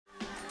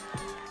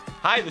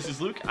Hi, this is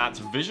Luke at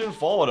Vision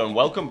Forward and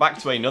welcome back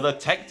to another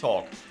Tech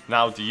Talk.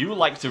 Now, do you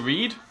like to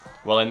read?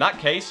 Well, in that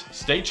case,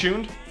 stay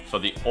tuned for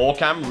the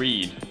Orcam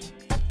Read.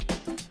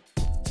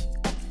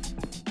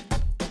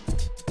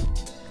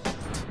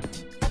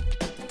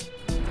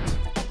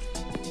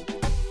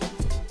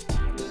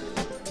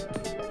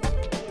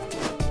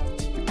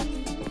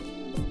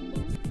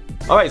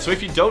 Alright, so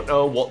if you don't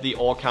know what the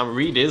Orcam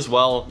Read is,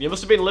 well, you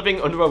must have been living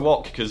under a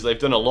rock because they've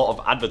done a lot of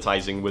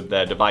advertising with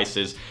their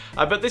devices.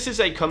 But this is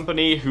a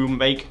company who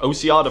make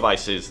OCR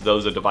devices.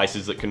 Those are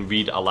devices that can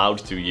read aloud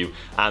to you.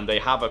 And they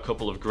have a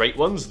couple of great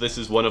ones. This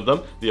is one of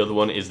them. The other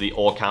one is the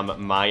Orcam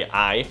My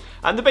Eye.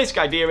 And the basic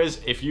idea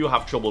is if you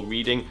have trouble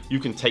reading, you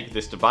can take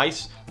this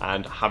device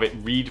and have it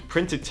read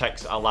printed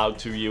text aloud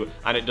to you,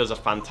 and it does a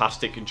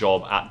fantastic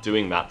job at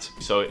doing that.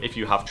 So if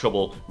you have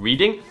trouble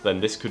reading,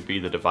 then this could be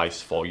the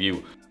device for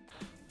you.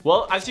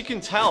 Well, as you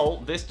can tell,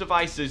 this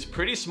device is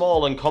pretty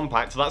small and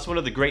compact. That's one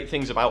of the great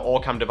things about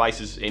Orcam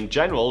devices in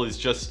general, is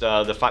just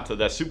the fact that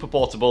they're super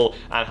portable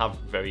and have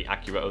very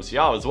accurate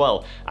OCR as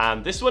well.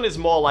 And this one is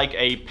more like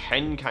a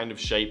pen kind of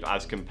shape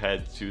as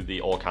compared to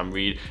the Orcam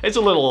Read. It's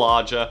a little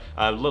larger,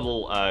 a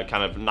little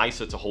kind of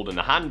nicer to hold in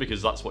the hand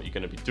because that's what you're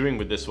going to be doing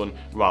with this one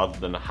rather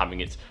than having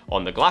it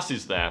on the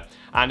glasses there.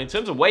 And in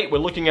terms of weight, we're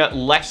looking at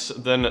less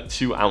than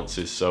 2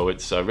 ounces, so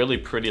it's really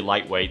pretty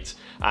lightweight.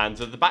 And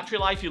the battery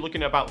life, you're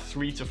looking at about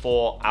 3 to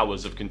 4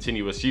 hours of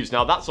continuous use.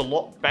 Now that's a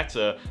lot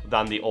better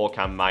than the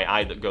Orcam My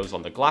Eye that goes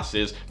on the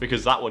glasses,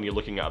 because that one you're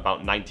looking at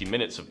about 90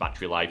 minutes of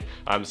battery life.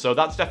 So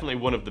that's definitely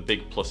one of the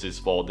big pluses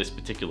for this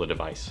particular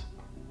device.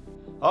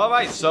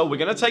 Alright, so we're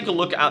going to take a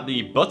look at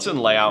the button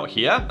layout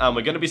here, and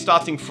we're going to be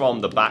starting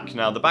from the back.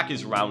 Now, the back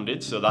is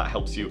rounded, so that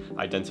helps you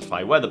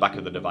identify where the back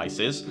of the device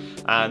is.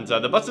 And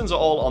the buttons are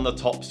all on the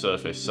top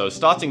surface. So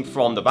starting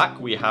from the back,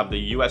 we have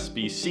the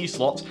USB-C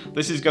slot.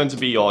 This is going to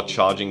be your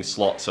charging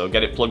slot, so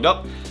get it plugged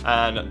up,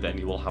 and then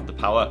you will have the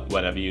power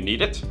whenever you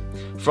need it.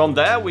 From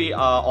there, we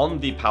are on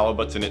the power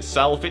button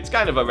itself. It's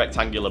kind of a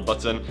rectangular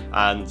button,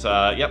 and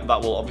yep,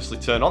 that will obviously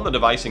turn on the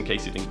device in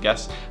case you didn't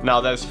guess. Now,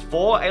 there's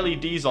 4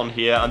 LEDs on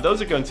here, and those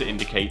are going to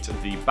indicate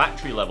the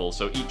battery level.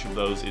 So each of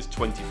those is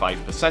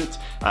 25%,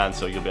 and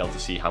so you'll be able to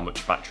see how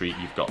much battery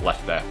you've got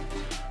left there.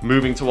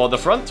 Moving toward the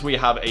front, we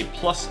have a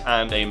plus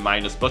and a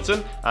minus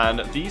button, and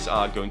these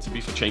are going to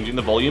be for changing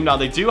the volume. Now,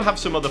 they do have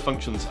some other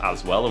functions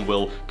as well, and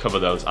we'll cover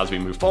those as we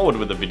move forward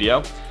with the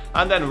video.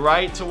 And then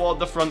right toward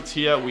the front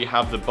here, we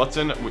have the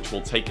button which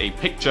will take a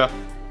picture,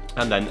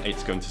 and then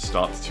it's going to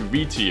start to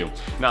read to you.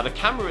 Now, the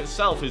camera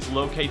itself is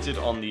located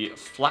on the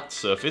flat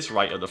surface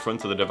right at the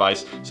front of the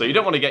device, so you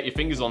don't want to get your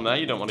fingers on there,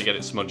 you don't want to get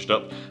it smudged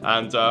up.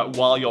 And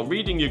while you're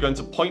reading, you're going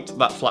to point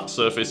that flat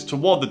surface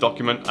toward the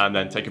document and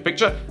then take a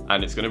picture,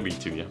 and it's going to read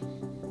to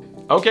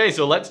you. Okay,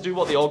 so let's do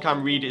what the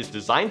Orcam Read is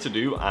designed to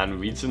do and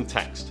read some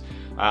text.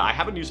 I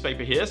have a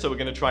newspaper here, so we're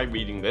going to try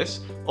reading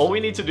this. All we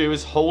need to do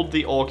is hold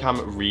the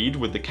Orcam Read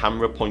with the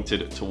camera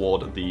pointed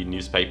toward the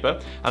newspaper,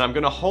 and I'm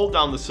going to hold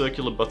down the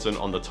circular button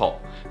on the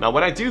top. Now,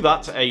 when I do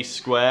that, a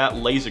square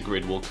laser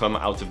grid will come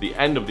out of the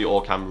end of the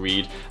Orcam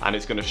Read, and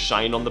it's going to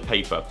shine on the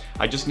paper.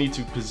 I just need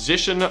to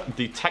position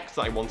the text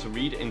that I want to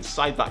read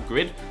inside that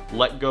grid,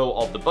 let go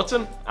of the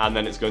button, and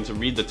then it's going to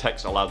read the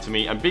text aloud to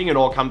me. And being an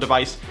Orcam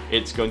device,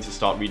 it's going to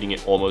start reading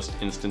it almost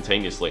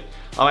instantaneously.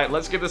 All right,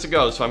 let's give this a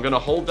go. So I'm going to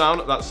hold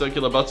down that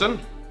circular button.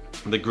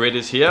 The grid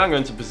is here. I'm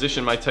going to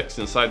position my text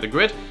inside the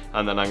grid,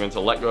 and then I'm going to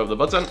let go of the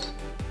button.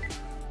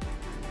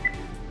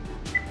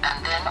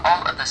 And then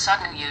all of a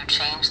sudden you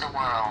change the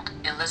world.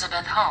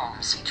 Elizabeth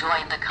Holmes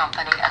joined the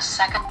company as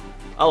second.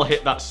 I'll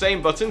hit that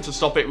same button to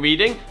stop it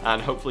reading,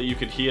 and hopefully you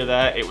could hear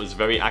there it was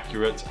very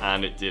accurate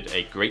and it did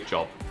a great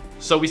job.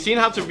 So we've seen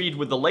how to read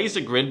with the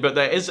laser grid, but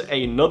there is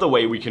another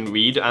way we can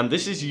read, and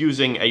this is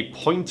using a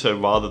pointer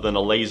rather than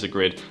a laser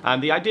grid.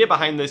 And the idea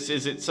behind this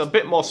is it's a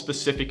bit more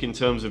specific in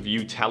terms of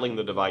you telling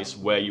the device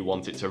where you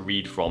want it to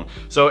read from.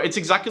 So it's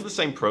exactly the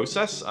same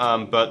process,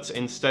 but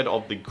instead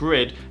of the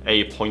grid,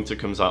 a pointer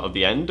comes out of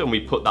the end, and we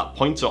put that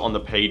pointer on the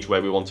page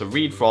where we want to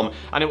read from,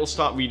 and it will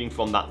start reading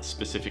from that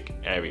specific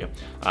area.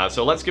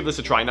 So let's give this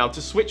a try. Now,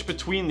 to switch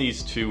between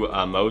these two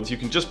modes, you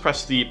can just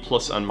press the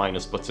plus and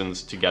minus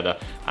buttons together,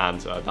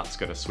 and that's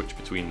going to switch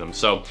between them.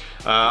 So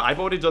I've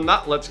already done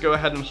that. Let's go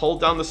ahead and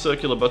hold down the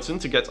circular button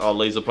to get our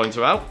laser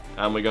pointer out,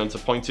 and we're going to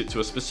point it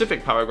to a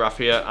specific paragraph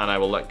here, and I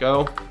will let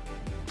go.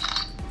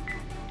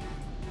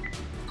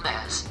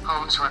 Ms.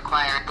 Holmes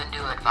required the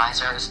new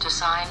advisors to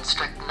sign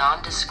strict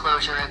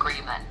non-disclosure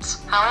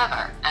agreements,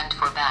 however, and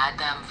forbade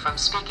them from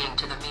speaking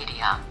to the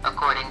media,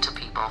 according to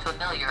people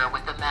familiar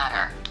with the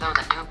matter, though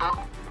the new book.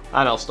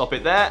 And I'll stop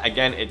it there.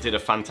 Again, it did a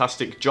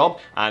fantastic job,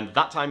 and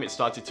that time it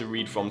started to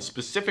read from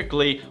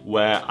specifically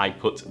where I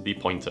put the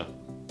pointer.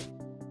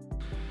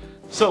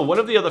 So one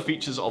of the other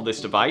features of this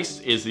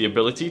device is the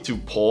ability to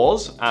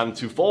pause and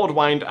to forward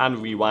wind and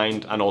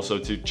rewind, and also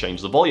to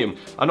change the volume.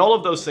 And all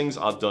of those things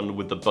are done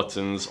with the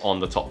buttons on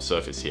the top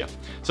surface here.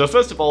 So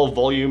first of all,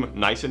 volume,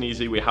 nice and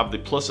easy. We have the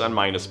plus and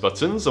minus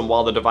buttons, and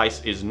while the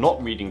device is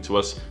not reading to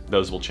us,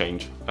 those will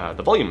change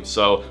the volume.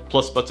 So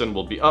plus button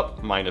will be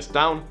up, minus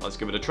down. Let's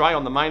give it a try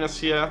on the minus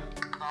here.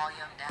 Volume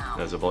down.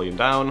 There's a volume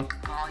down.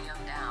 Volume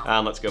down.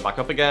 And let's go back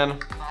up again.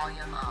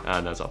 Volume up.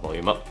 And there's our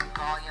volume up.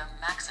 Volume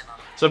maximum.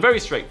 So very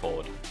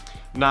straightforward.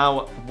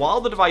 Now,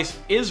 while the device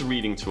is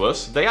reading to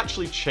us, they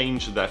actually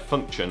change their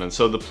function, and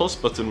so the plus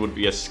button would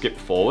be a skip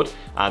forward,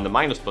 and the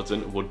minus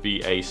button would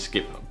be a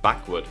skip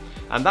backward.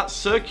 And that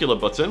circular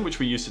button, which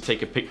we use to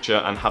take a picture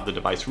and have the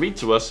device read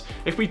to us,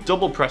 if we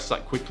double press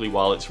that quickly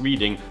while it's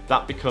reading,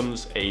 that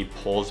becomes a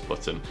pause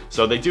button.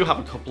 So they do have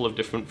a couple of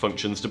different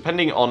functions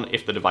depending on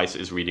if the device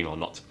is reading or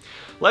not.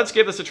 Let's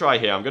give this a try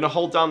here. I'm going to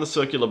hold down the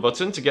circular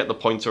button to get the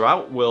pointer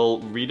out. We'll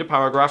read a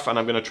paragraph, and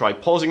I'm going to try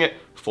pausing it,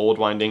 forward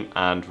winding,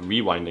 and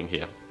rewinding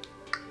here.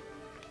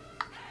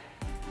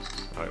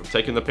 All right, we're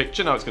taking the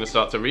picture, now it's going to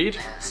start to read.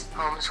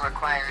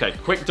 Okay,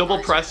 quick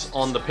double press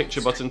on the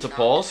picture button to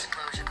pause.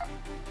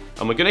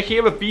 And we're going to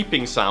hear a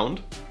beeping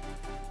sound.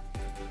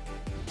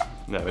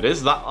 There it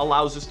is, that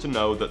allows us to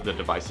know that the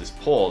device is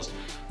paused.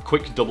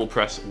 Quick double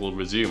press will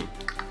resume.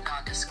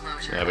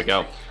 There we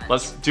go.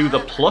 Let's do the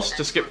plus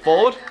to skip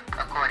forward.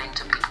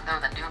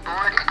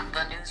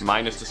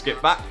 Minus to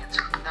skip back.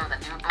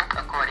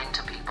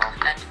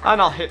 And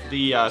I'll hit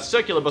the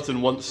circular button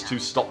once to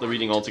stop the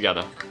reading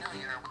altogether.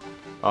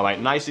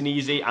 Alright, nice and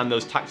easy, and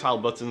those tactile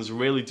buttons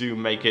really do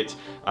make it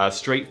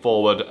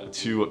straightforward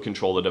to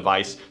control the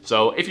device.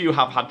 So if you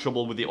have had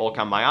trouble with the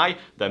Orcam My Eye,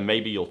 then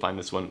maybe you'll find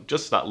this one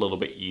just that little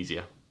bit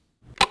easier.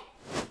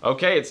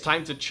 Okay, it's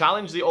time to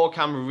challenge the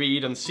Orcam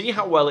Read and see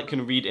how well it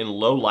can read in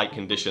low light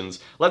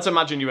conditions. Let's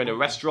imagine you're in a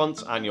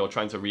restaurant and you're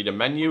trying to read a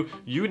menu.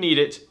 You need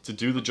it to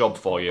do the job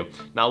for you.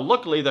 Now,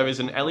 luckily, there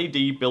is an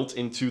LED built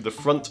into the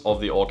front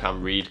of the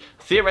Orcam Read.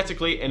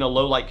 Theoretically, in a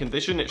low light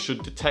condition, it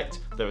should detect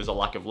there is a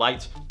lack of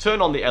light,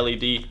 turn on the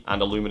LED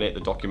and illuminate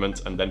the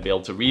document, and then be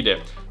able to read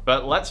it.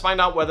 But let's find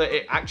out whether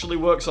it actually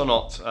works or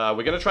not.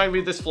 We're going to try and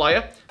read this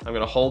flyer. I'm going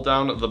to hold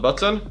down the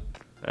button.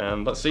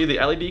 And let's see, the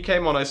LED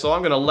came on, so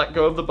I'm going to let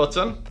go of the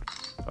button.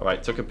 All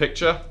right, took a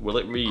picture. Will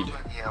it read?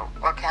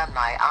 Orcam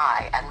My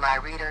Eye and My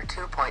Reader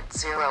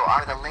 2.0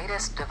 are the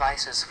latest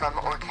devices from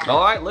Orcam.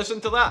 All right, listen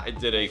to that. It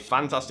did a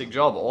fantastic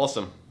job.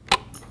 Awesome.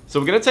 So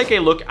we're going to take a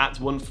look at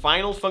one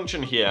final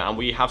function here, and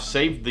we have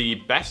saved the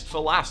best for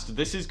last.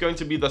 This is going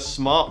to be the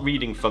smart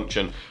reading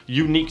function,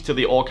 unique to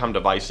the Orcam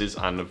devices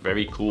and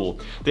very cool.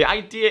 The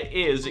idea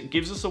is it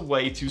gives us a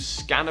way to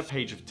scan a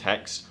page of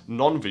text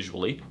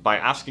non-visually by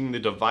asking the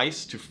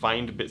device to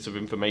find bits of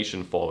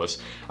information for us.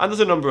 And there's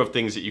a number of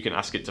things that you can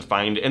ask it to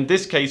find. In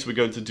this case, we're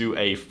going to do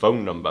a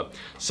phone number.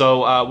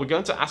 So we're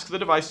going to ask the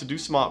device to do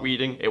smart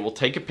reading. It will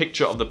take a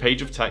picture of the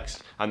page of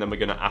text, and then we're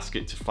going to ask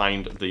it to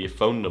find the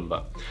phone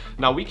number.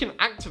 Now, we can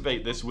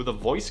activate this with a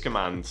voice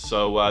command.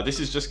 So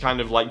this is just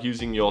kind of like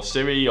using your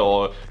Siri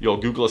or your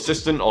Google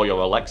Assistant or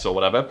your Alexa or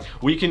whatever.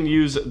 We can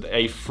use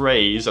a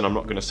phrase, and I'm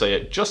not going to say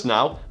it just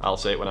now, I'll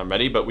say it when I'm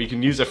ready, but we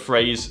can use a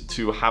phrase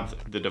to have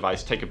the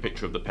device take a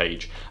picture of the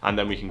page, and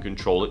then we can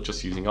control it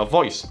just using our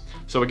voice.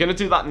 So we're going to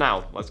do that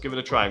now. Let's give it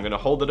a try. I'm going to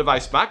hold the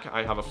device back.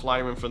 I have a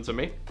flyer in front of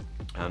me,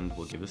 and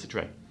we'll give this a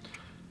try.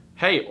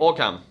 Hey,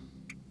 Orcam.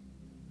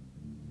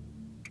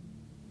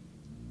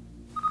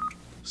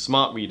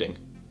 Smart reading.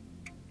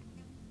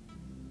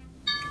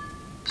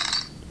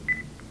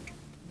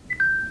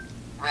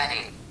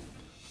 Ready.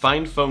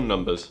 Find phone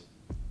numbers.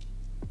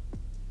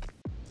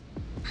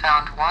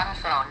 Found one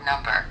phone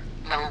number.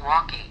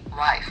 Milwaukee,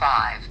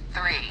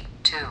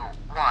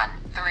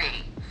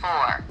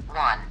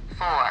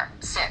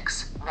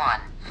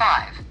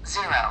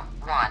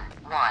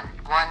 Y53213414615011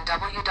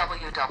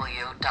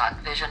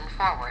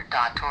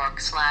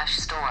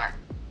 www.visionforward.org/store.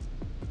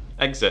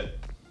 Exit.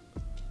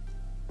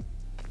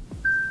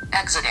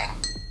 Exiting.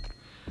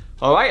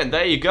 Alright, and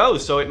there you go.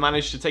 So it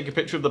managed to take a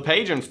picture of the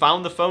page and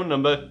found the phone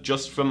number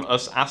just from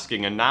us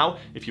asking. And now,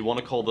 if you want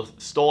to call the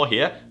store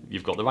here,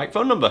 you've got the right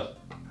phone number.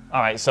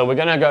 Alright, so we're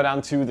gonna go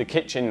down to the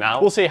kitchen now.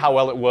 We'll see how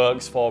well it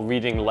works for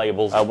reading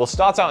labels. We'll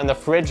start out in the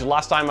fridge.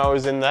 Last time I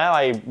was in there,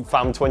 I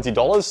found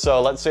 $20. So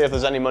let's see if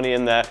there's any money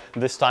in there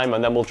this time,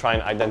 and then we'll try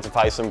and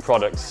identify some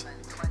products.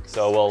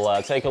 So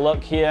we'll take a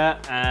look here,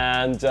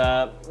 and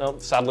oh,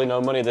 sadly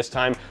no money this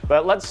time,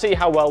 but let's see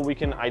how well we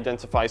can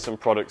identify some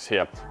products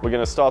here. We're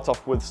going to start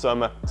off with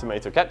some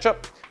tomato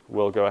ketchup.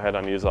 We'll go ahead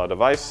and use our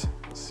device,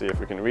 see if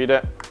we can read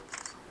it.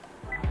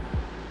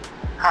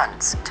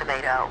 Hunt's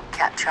tomato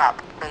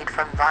ketchup, made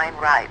from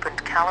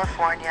vine-ripened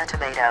California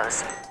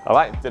tomatoes. All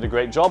right, did a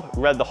great job.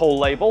 Read the whole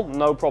label,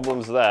 no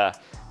problems there.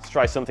 Let's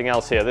try something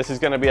else here. This is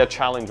going to be a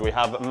challenge. We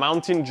have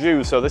Mountain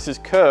Dew, so this is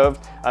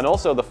curved, and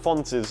also the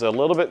font is a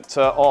little bit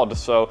odd,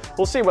 so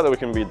we'll see whether we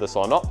can read this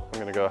or not.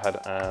 I'm going to go ahead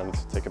and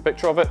take a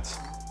picture of it.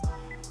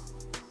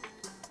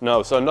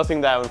 No, so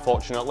nothing there,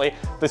 unfortunately.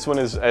 This one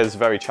is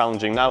very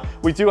challenging. Now,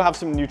 we do have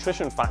some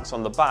nutrition facts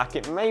on the back.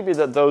 It may be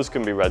that those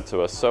can be read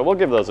to us, so we'll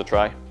give those a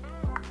try.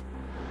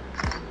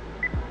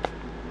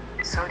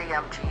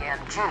 Sodium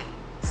GMG.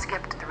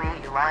 Skipped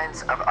 3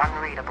 lines of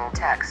unreadable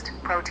text.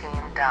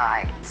 Protein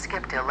dye.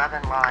 Skipped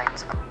 11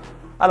 lines.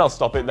 And I'll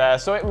stop it there.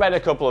 So it read a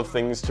couple of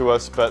things to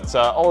us, but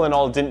all in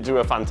all, didn't do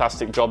a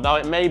fantastic job. Now,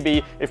 it may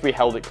be, if we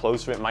held it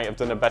closer, it might have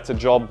done a better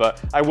job, but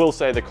I will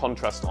say the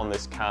contrast on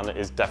this can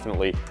is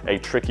definitely a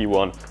tricky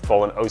one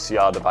for an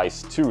OCR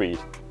device to read.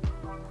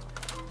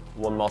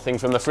 One more thing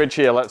from the fridge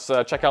here, let's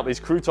check out these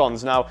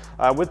croutons. Now,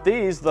 with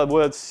these, the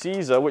word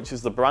Caesar, which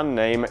is the brand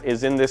name,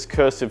 is in this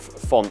cursive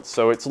font,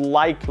 so it's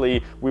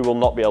likely we will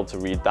not be able to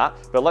read that.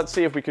 But let's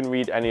see if we can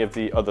read any of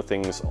the other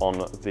things on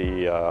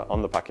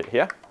the packet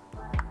here.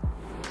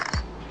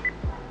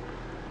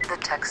 The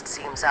text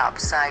seems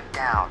upside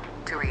down.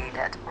 To read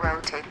it,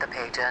 rotate the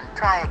page and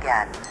try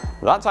again.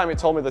 That time it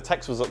told me the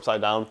text was upside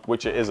down,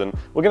 which it isn't.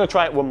 We're going to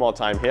try it one more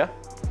time here.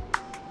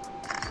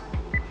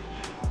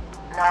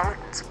 No.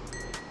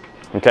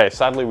 Okay,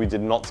 sadly we did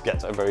not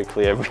get a very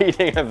clear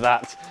reading of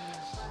that.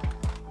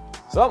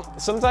 So,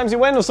 sometimes you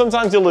win or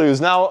sometimes you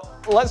lose. Now,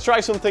 let's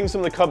try some things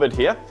from the cupboard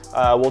here.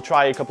 We'll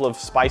try a couple of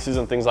spices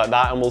and things like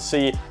that, and we'll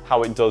see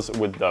how it does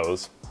with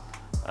those.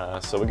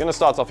 So we're going to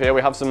start off here.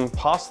 We have some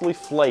parsley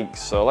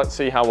flakes, so let's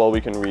see how well we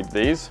can read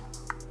these.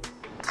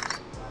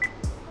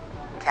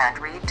 Can't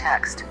read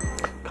text.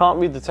 Can't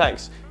read the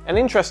text. An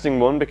interesting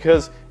one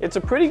because it's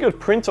a pretty good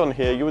print on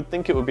here. You would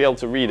think it would be able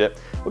to read it.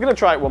 We're going to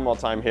try it one more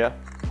time here.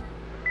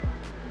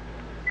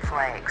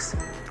 Flakes.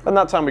 And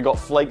that time we got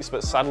flakes,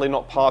 but sadly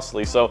not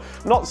parsley, so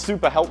not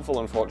super helpful,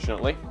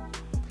 unfortunately.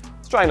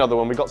 Let's try another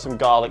one. We got some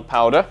garlic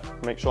powder.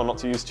 Make sure not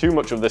to use too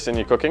much of this in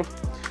your cooking.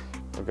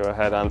 We'll go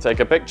ahead and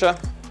take a picture.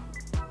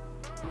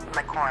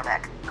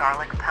 McCormick,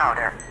 garlic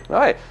powder. All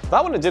right,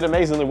 that one it did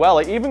amazingly well.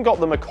 It even got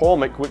the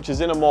McCormick, which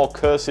is in a more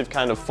cursive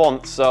kind of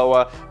font,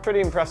 so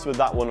pretty impressed with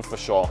that one for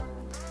sure.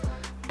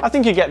 I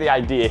think you get the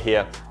idea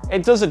here.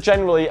 It does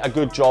generally a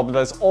good job.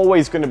 There's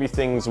always going to be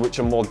things which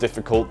are more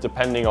difficult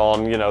depending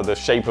on, you know, the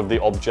shape of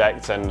the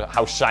object and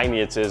how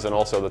shiny it is and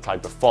also the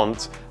type of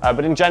font.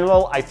 But in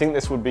general, I think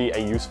this would be a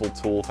useful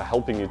tool for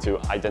helping you to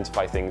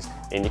identify things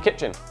in your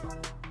kitchen.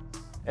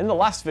 In the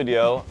last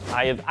video,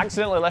 I had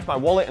accidentally left my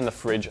wallet in the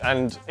fridge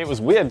and it was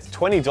weird,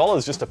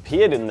 $20 just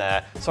appeared in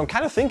there. So I'm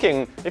kind of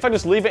thinking, if I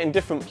just leave it in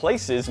different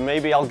places,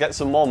 maybe I'll get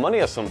some more money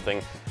or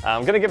something.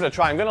 I'm gonna give it a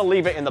try. I'm gonna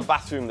leave it in the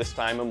bathroom this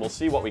time and we'll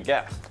see what we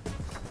get.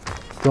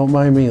 Don't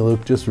mind me,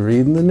 Luke, just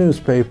reading the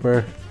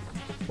newspaper.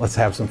 Let's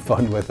have some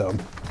fun with them.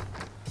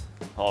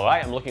 All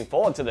right, I'm looking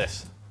forward to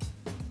this.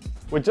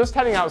 We're just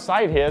heading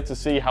outside here to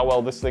see how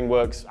well this thing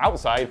works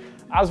outside.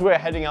 As we're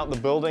heading out the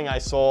building, I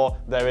saw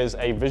there is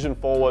a Vision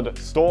Forward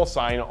store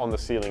sign on the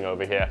ceiling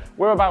over here.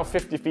 We're about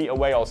 50 feet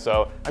away or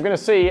so. I'm gonna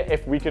see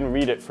if we can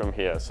read it from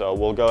here. So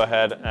we'll go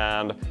ahead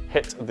and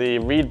hit the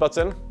read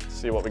button,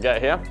 see what we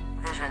get here.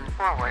 Vision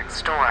Forward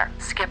store.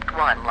 Skipped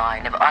 1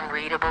 line of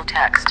unreadable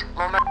text.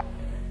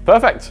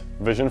 Perfect,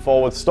 Vision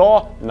Forward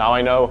store. Now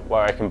I know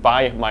where I can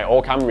buy my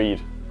Orcam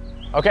Read.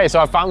 Okay, so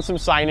I found some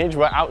signage.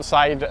 We're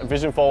outside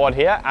Vision Forward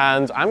here,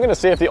 and I'm gonna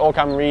see if the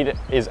Orcam Read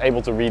is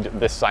able to read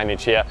this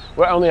signage here.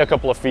 We're only a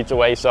couple of feet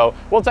away, so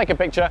we'll take a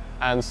picture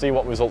and see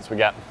what results we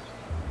get.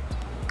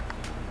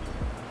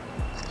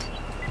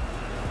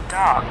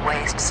 Dog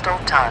waste still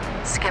ton.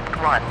 Skipped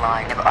 1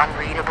 line of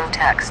unreadable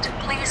text.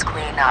 Please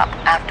clean up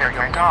after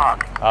your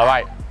dog. All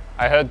right,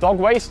 I heard dog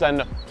waste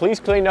and please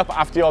clean up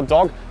after your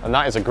dog, and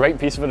that is a great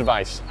piece of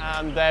advice.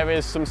 And there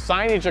is some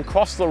signage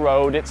across the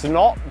road. It's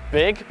not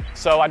big,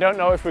 so I don't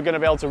know if we're gonna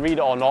be able to read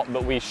it or not,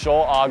 but we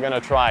sure are gonna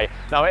try.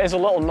 Now it is a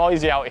little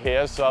noisy out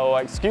here, so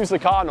excuse the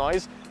car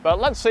noise, but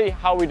let's see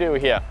how we do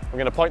here. We're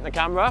gonna point the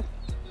camera.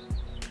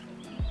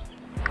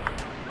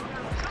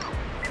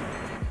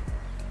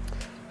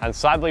 And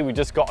sadly, we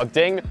just got a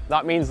ding.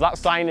 That means that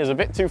sign is a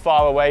bit too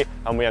far away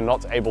and we are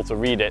not able to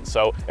read it.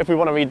 So if we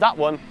want to read that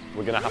one,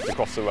 we're gonna have to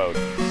cross the road.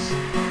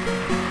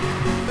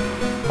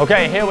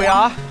 Okay, here we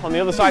are on the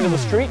other side of the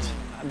street.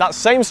 That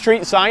same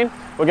street sign,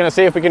 we're gonna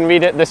see if we can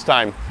read it this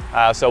time.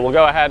 So we'll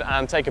go ahead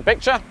and take a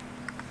picture.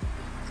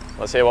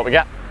 Let's hear what we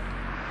get.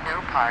 No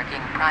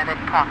parking private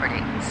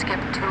property. Skip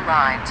 2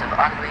 lines of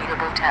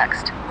unreadable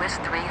text. With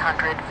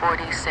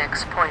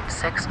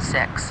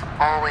 346.66.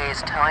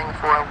 Always towing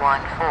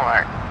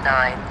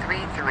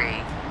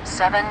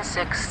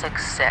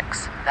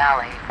 414-933-7666.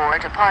 Valley 4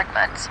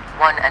 apartments.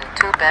 1 and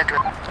 2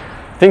 bedroom.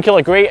 Think you'll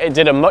agree it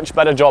did a much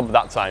better job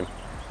that time.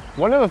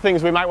 One of the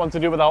things we might want to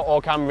do with our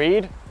Orcam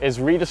Read is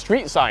read a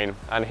street sign.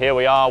 And here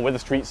we are with a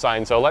street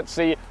sign. So let's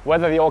see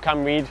whether the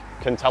Orcam Read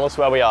can tell us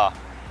where we are.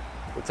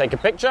 We'll take a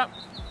picture.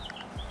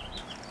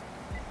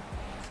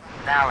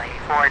 Valley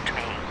Forge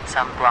me.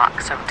 Some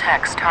blocks of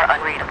text are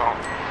unreadable.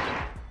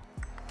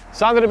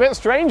 Sounded a bit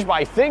strange, but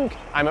I think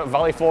I'm at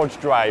Valley Forge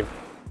Drive.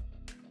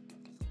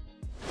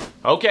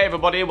 Okay,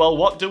 everybody, well,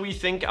 what do we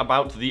think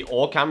about the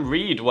Orcam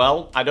Read?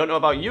 Well, I don't know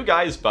about you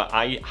guys, but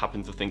I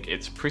happen to think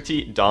it's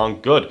pretty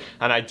darn good.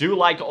 And I do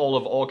like all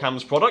of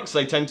Orcam's products.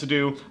 They tend to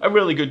do a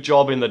really good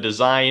job in the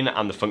design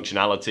and the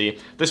functionality.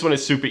 This one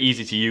is super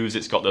easy to use.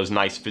 It's got those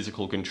nice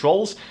physical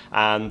controls,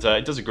 and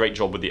it does a great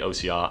job with the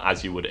OCR,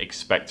 as you would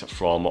expect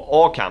from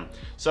Orcam.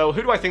 So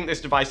who do I think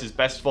this device is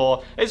best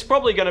for? It's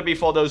probably going to be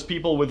for those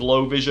people with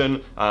low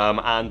vision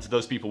and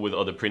those people with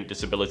other print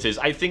disabilities.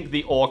 I think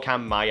the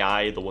Orcam My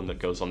Eye, the one that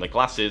goes on the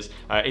glasses,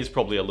 is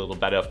probably a little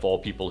better for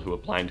people who are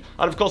blind.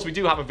 And of course we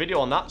do have a video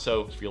on that,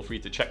 so feel free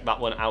to check that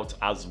one out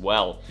as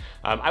well.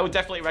 I would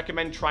definitely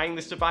recommend trying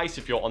this device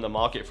if you're on the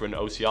market for an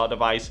OCR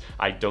device.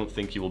 I don't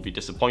think you will be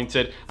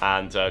disappointed,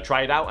 and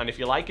try it out, and if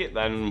you like it,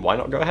 then why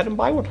not go ahead and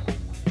buy one?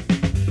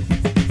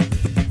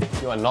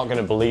 You are not going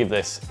to believe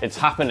this. It's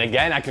happened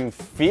again. I can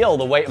feel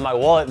the weight of my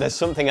wallet. There's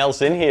something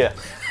else in here.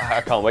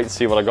 I can't wait to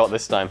see what I got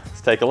this time.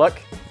 Let's take a look.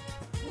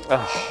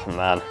 Oh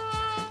man,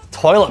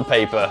 toilet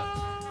paper.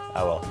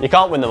 Oh well, you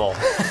can't win them all.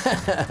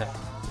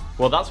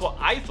 Well, that's what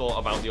I thought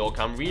about the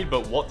Orcam Read,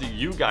 but what do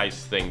you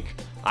guys think?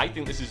 I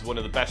think this is one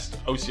of the best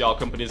OCR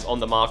companies on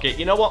the market.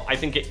 You know what? I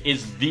think it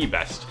is the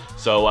best.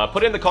 So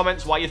put in the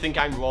comments why you think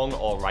I'm wrong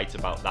or right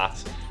about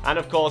that. And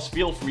of course,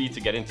 feel free to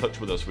get in touch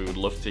with us. We would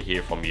love to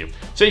hear from you.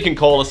 So you can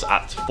call us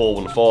at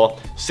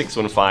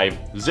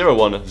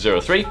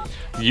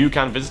 414-615-0103. You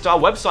can visit our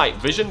website,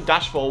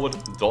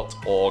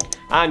 vision-forward.org,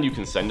 and you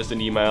can send us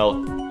an email,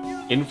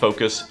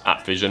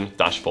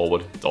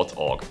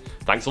 infocus@vision-forward.org.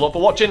 Thanks a lot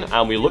for watching,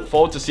 and we look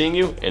forward to seeing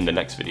you in the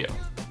next video.